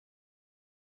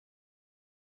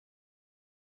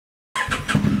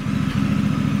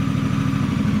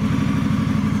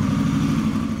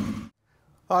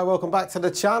Hi, welcome back to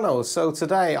the channel. So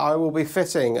today I will be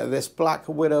fitting this Black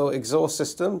Widow exhaust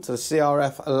system to the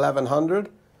CRF1100.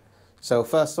 So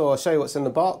first of all I'll show you what's in the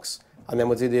box, and then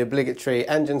we'll do the obligatory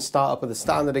engine startup with the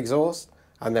standard exhaust,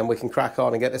 and then we can crack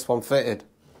on and get this one fitted.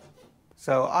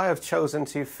 So I have chosen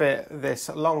to fit this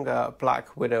longer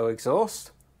Black Widow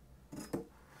exhaust,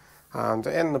 and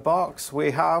in the box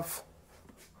we have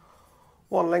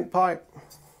one link pipe,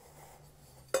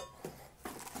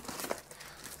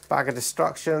 bag of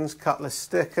instructions, cutlass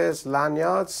stickers,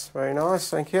 lanyards, very nice,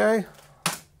 thank you.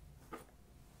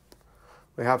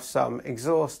 We have some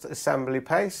exhaust assembly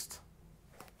paste,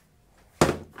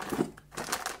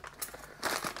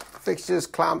 fixtures,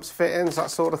 clamps, fittings, that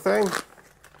sort of thing.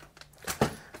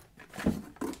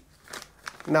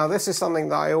 Now this is something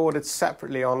that I ordered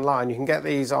separately online. You can get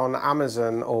these on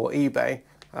Amazon or eBay.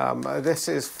 This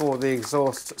is for the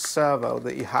exhaust servo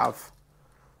that you have.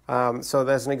 So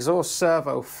there's an exhaust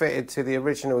servo fitted to the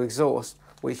original exhaust,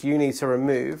 which you need to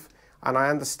remove. And I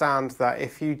understand that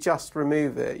if you just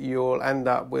remove it, you'll end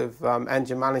up with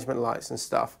engine management lights and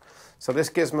stuff. So this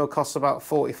gizmo costs about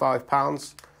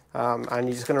 £45, and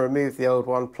you're just going to remove the old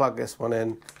one, plug this one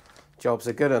in, job's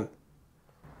a good one.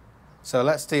 So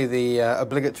let's do the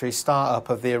obligatory startup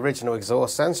of the original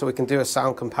exhaust then, so we can do a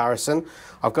sound comparison.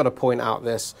 I've got to point out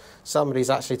this. Somebody's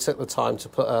actually took the time to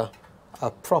put a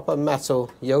proper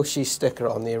metal Yoshi sticker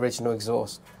on the original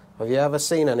exhaust. Have you ever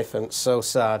seen anything so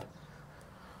sad?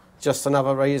 Just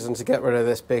another reason to get rid of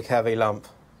this big heavy lump.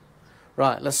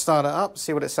 Right, let's start it up,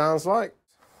 see what it sounds like.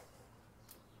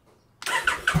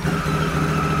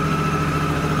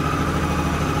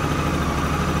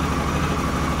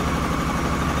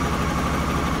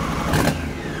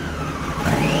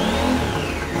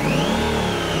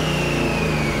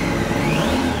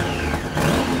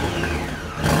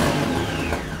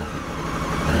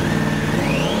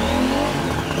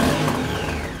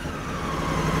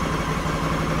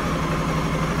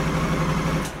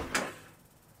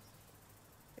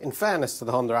 In fairness to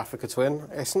the Honda Africa Twin,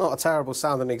 it's not a terrible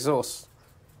sounding exhaust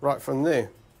right from new,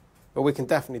 but we can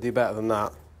definitely do better than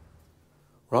that.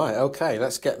 Right, okay,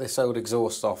 let's get this old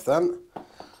exhaust off then.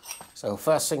 So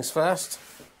first things first,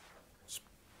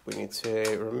 we need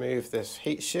to remove this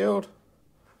heat shield.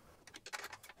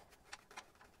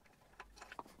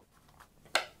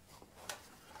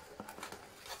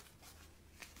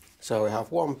 So we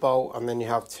have one bolt, and then you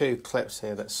have two clips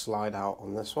here that slide out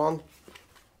on this one.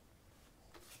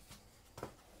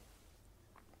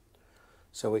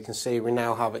 So we can see we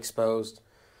now have exposed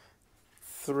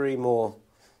 3 more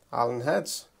Allen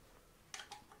heads.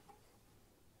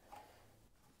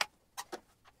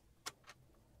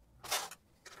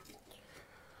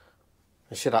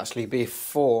 There should actually be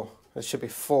 4. There should be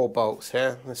 4 bolts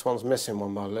here. This one's missing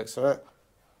one by the looks of it.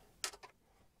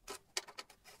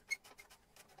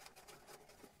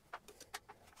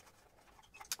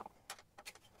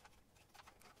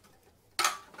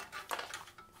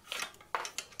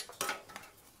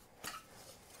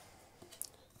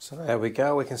 So there we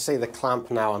go, we can see the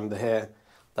clamp now under here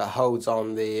that holds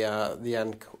on the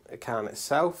end can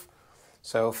itself.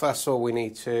 So first of all we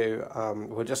need to,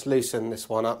 we'll just loosen this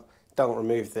one up, don't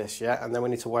remove this yet, and then we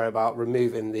need to worry about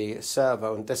removing the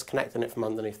servo and disconnecting it from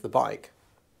underneath the bike.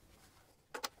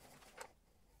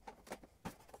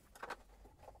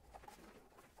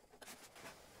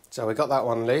 So we got that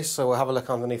one loose, so we'll have a look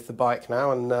underneath the bike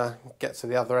now and get to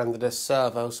the other end of this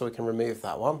servo so we can remove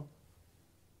that one.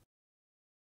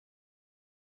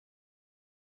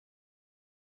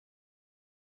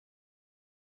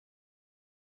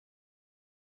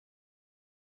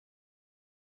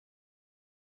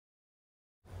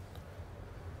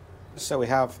 So we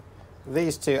have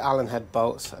these 2 Allen head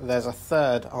bolts, there's a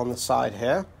third on the side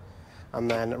here, and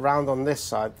then round on this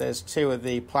side there's 2 of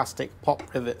the plastic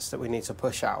pop rivets that we need to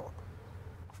push out.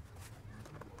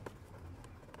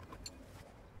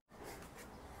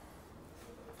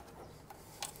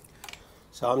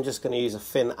 So I'm just going to use a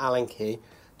thin Allen key,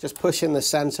 just push in the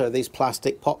centre of these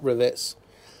plastic pop rivets.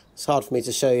 It's hard for me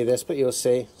to show you this, but you'll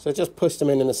see. So just push them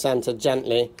in the centre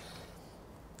gently.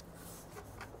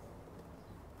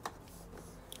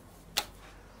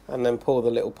 And then pull the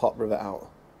little pop rivet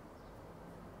out.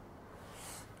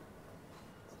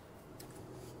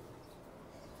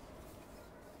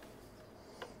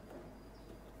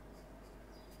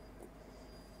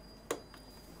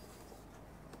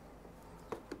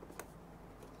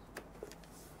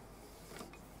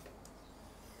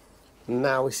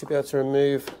 Now we should be able to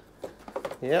remove,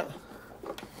 yeah.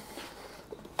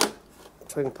 So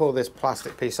we can pull this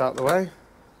plastic piece out of the way.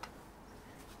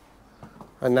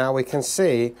 And now we can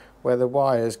see where the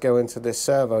wires go into this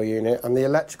servo unit, and the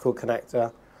electrical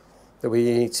connector that we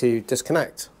need to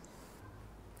disconnect.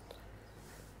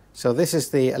 So this is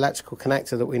the electrical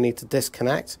connector that we need to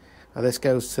disconnect. This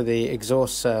goes to the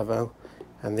exhaust servo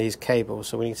and these cables.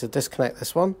 So we need to disconnect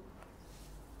this one.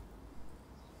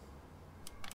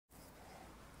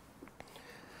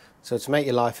 So to make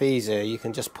your life easier, you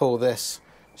can just pull this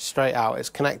straight out. It's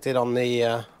connected on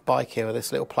the bike here with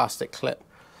this little plastic clip.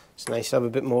 So now you should have a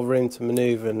bit more room to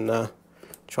manoeuvre and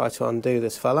try to undo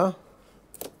this fella.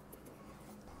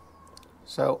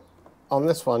 So on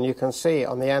this one, you can see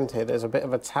on the end here there's a bit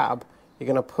of a tab. You're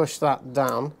going to push that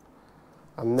down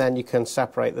and then you can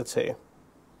separate the two.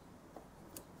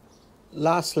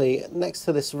 Lastly, next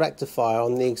to this rectifier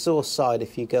on the exhaust side,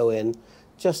 if you go in,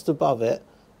 just above it,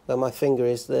 where my finger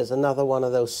is, there's another one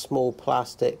of those small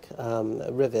plastic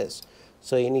rivets.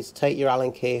 So you need to take your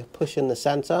Allen key, push in the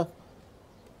centre,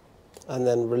 and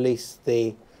then release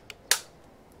the,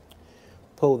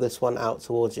 pull this one out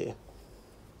towards you.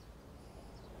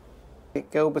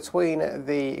 Go between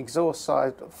the exhaust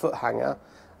side foot hanger,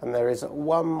 and there is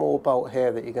one more bolt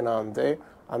here that you're going to undo,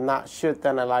 and that should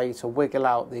then allow you to wiggle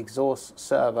out the exhaust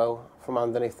servo from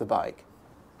underneath the bike.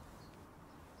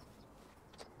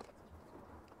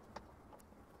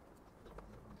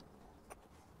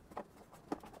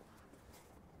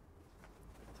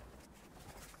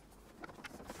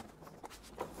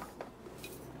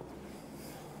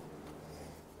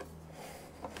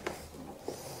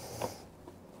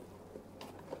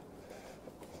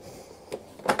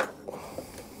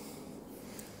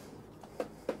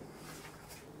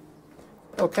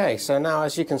 Okay, so now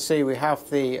as you can see we have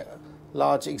the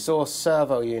large exhaust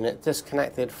servo unit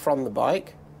disconnected from the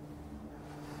bike.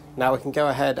 Now we can go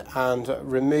ahead and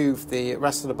remove the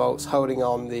rest of the bolts holding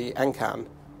on the end can.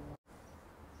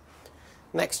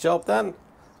 Next job then,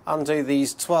 undo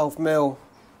these 12mm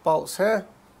bolts here.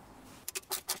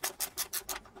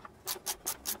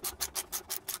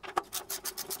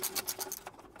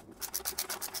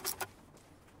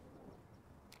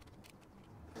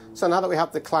 So now that we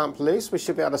have the clamp loose, we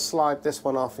should be able to slide this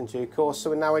one off in due course.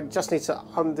 So now we just need to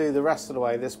undo the rest of the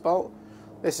way this bolt.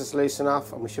 This is loose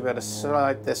enough and we should be able to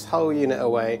slide this whole unit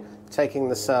away, taking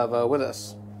the servo with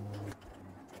us.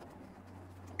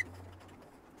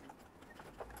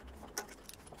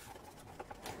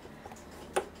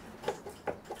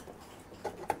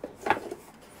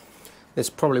 This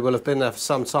probably will have been there for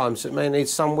some time, so it may need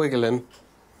some wiggling.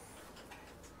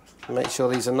 Make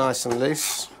sure these are nice and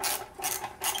loose.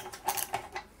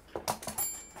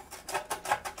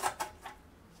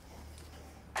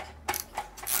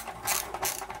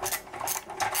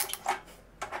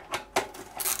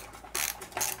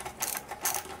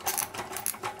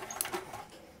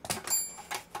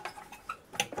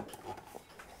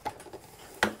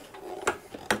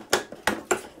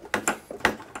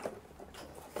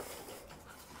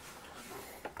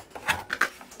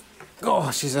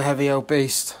 Oh, she's a heavy old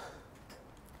beast.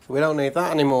 We don't need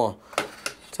that anymore.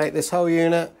 Take this whole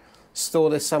unit, store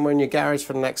this somewhere in your garage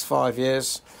for the next 5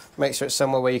 years. Make sure it's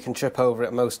somewhere where you can trip over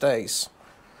it most days.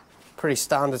 Pretty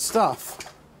standard stuff.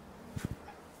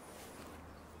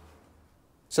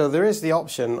 So there is the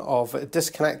option of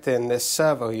disconnecting this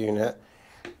servo unit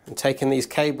and taking these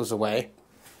cables away.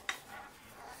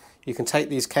 You can take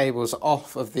these cables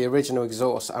off of the original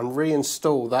exhaust and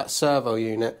reinstall that servo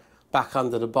unit back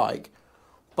under the bike.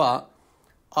 But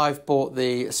I've bought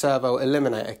the servo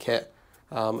eliminator kit.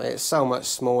 It's so much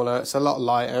smaller, it's a lot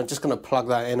lighter. I'm just going to plug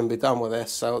that in and be done with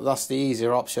this. So that's the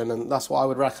easier option and that's what I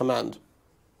would recommend.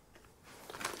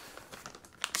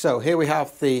 So here we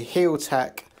have the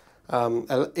Heeltech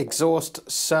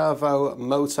exhaust servo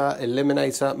motor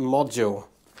eliminator module.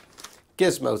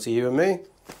 Gizmo to you and me.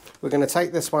 We're going to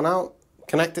take this one out,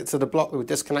 connect it to the block that we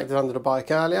disconnected under the bike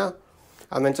earlier,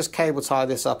 and then just cable tie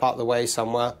this up out the way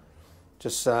somewhere.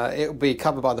 Just it'll be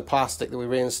covered by the plastic that we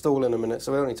reinstall in a minute,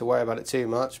 so we don't need to worry about it too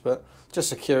much, but just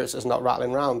secure it so it's not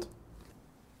rattling around.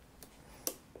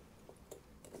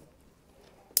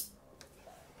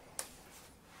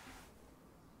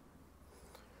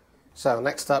 So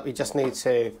next up, you just need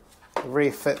to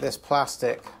refit this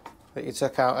plastic that you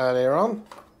took out earlier on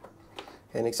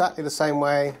in exactly the same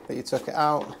way that you took it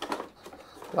out.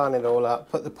 Line it all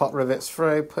up, put the pot rivets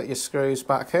through, put your screws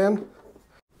back in.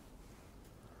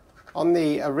 On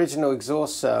the original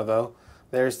exhaust servo,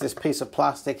 there is this piece of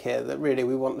plastic here that really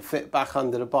we want to fit back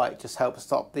under the bike, just help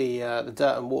stop the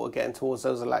dirt and water getting towards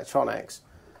those electronics.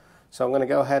 So I'm going to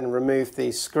go ahead and remove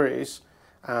these screws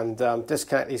and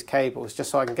disconnect these cables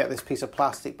just so I can get this piece of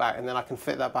plastic back, and then I can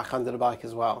fit that back under the bike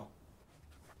as well.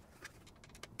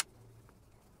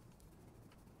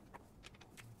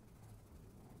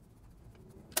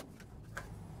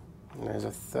 And there's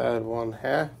a third one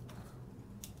here.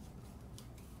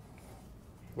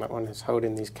 That one is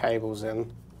holding these cables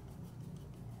in.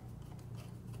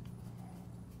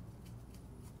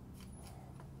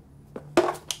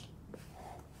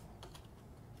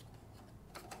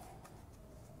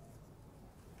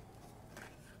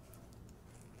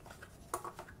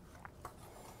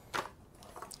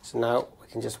 So now we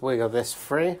can just wiggle this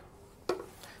free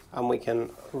and we can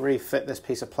refit this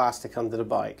piece of plastic under the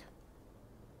bike.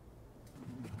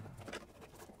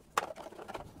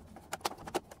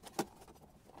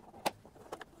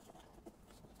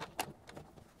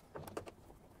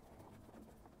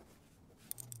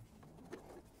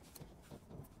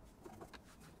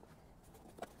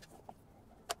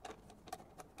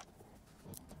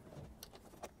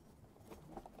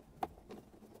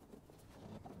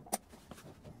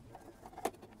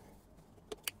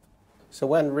 So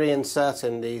when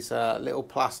reinserting these little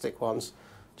plastic ones,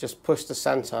 just push the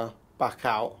center back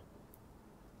out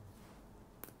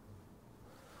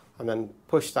and then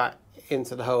push that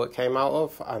into the hole it came out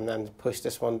of, and then push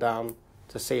this one down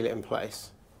to seal it in place.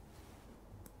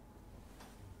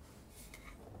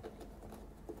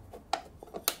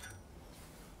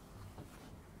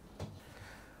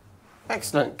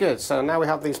 Excellent, good. So now we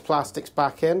have these plastics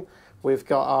back in. We've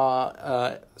got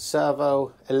our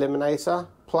servo eliminator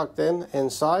plugged in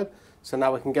inside, so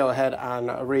now we can go ahead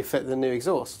and refit the new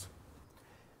exhaust.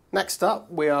 Next up,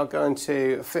 we are going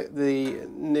to fit the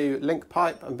new link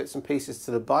pipe and bits and pieces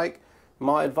to the bike.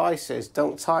 My advice is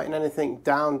don't tighten anything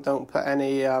down, don't put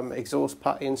any exhaust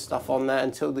putty and stuff on there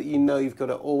until that you know you've got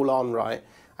it all on right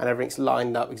and everything's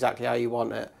lined up exactly how you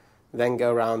want it. Then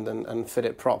go around and fit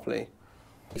it properly.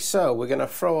 So we're going to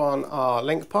throw on our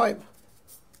link pipe.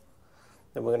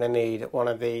 Then we're going to need one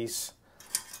of these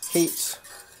heat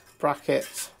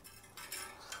brackets,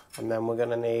 and then we're going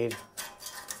to need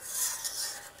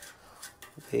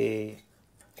the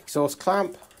exhaust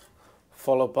clamp,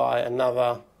 followed by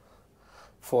another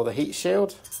for the heat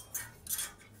shield.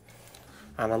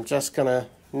 And I'm just going to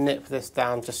nip this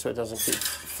down just so it doesn't keep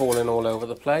falling all over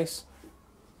the place.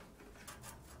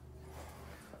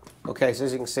 Okay, so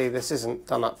as you can see, this isn't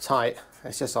done up tight,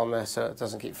 it's just on there so it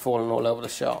doesn't keep falling all over the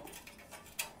shop.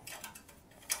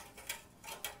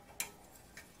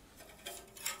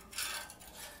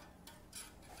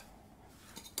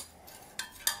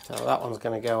 So that one's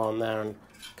going to go on there and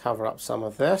cover up some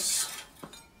of this.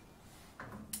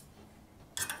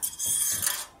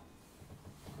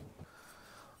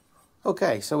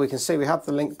 Okay, so we can see we have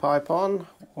the link pipe on,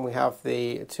 and we have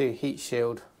the two heat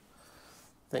shield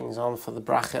things on for the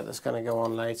bracket that's going to go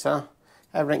on later.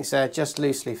 Everything's there just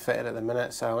loosely fitted at the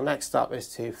minute, so next up is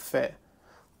to fit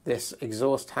this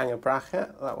exhaust hanger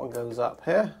bracket. That one goes up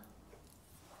here.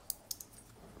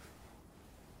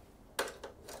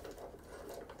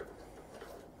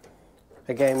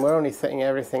 Again, we're only fitting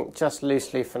everything just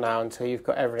loosely for now until you've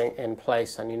got everything in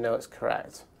place and you know it's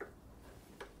correct.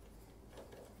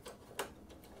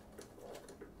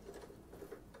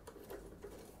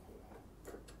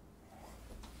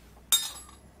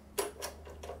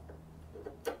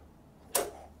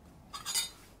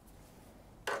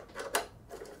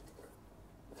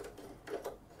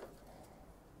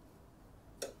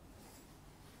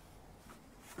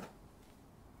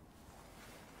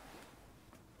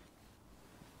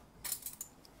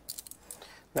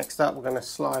 Next up, we're going to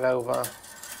slide over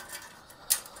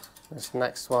this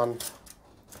next one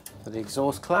for the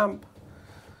exhaust clamp.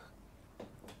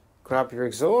 Grab your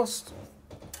exhaust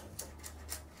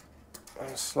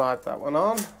and slide that one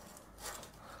on.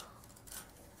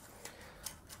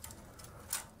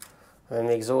 And then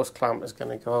the exhaust clamp is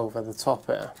going to go over the top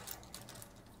here.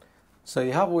 So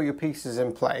you have all your pieces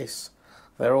in place.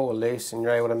 They're all loose and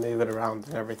you're able to move it around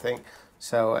and everything.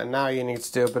 So now you need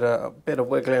to do a bit of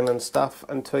wiggling and stuff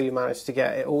until you manage to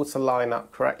get it all to line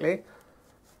up correctly,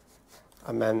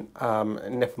 and then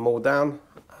nip them all down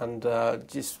and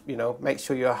just, you know, make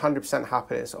sure you're 100%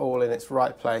 happy it's all in its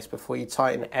right place before you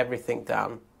tighten everything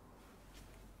down.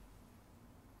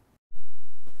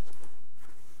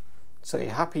 So you're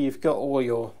happy you've got all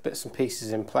your bits and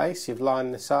pieces in place, you've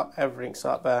lined this up, everything's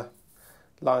up there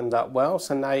lined up well,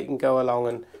 so now you can go along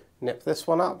and nip this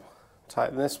one up,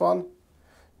 tighten this one,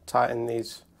 tighten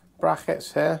these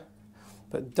brackets here,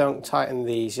 but don't tighten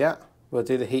these yet. We'll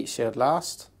do the heat shield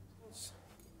last.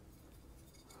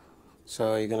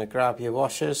 So you're going to grab your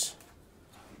washers,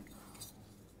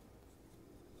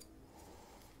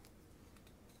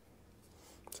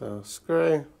 so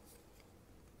screw,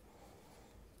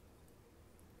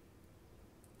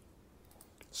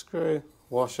 screw,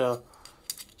 washer,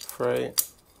 free,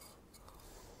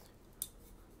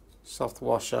 soft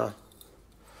washer,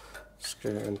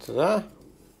 screw into there.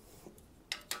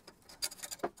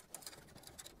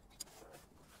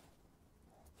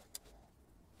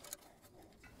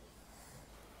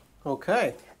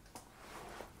 Okay,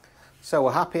 so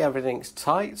we're happy everything's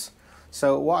tight.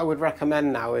 So what I would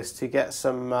recommend now is to get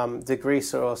some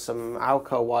degreaser or some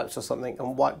alcohol wipes or something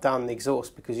and wipe down the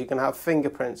exhaust, because you can have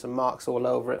fingerprints and marks all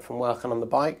over it from working on the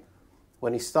bike.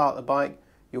 When you start the bike,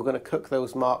 you're going to cook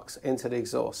those marks into the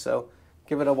exhaust, so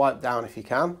give it a wipe down if you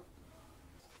can.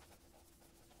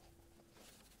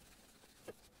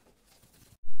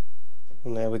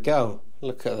 And there we go,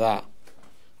 look at that.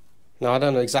 Now I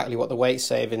don't know exactly what the weight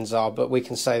savings are, but we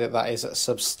can say that that is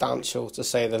substantial to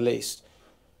say the least.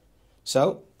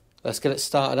 So let's get it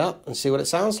started up and see what it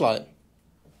sounds like.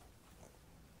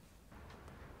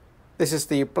 This is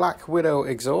the Black Widow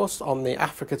exhaust on the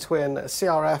Africa Twin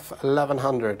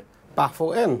CRF1100.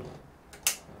 Baffle in.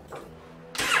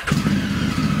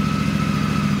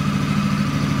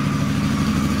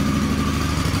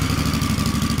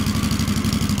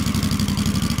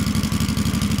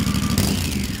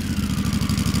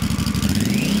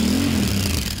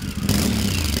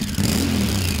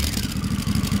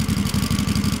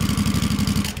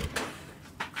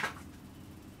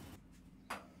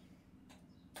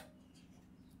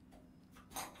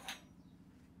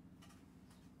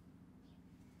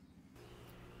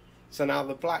 So now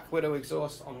the Black Widow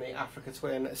exhaust on the Africa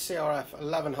Twin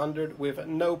CRF1100 with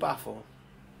no baffle.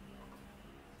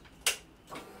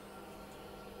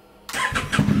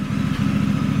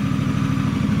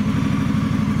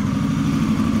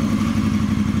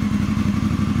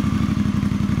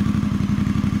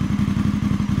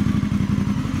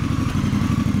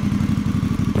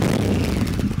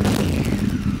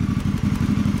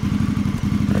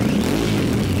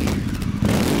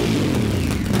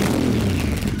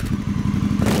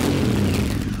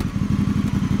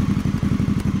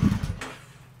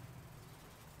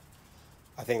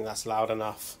 I think that's loud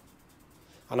enough.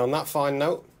 And on that fine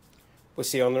note, we'll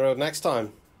see you on the road next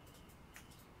time.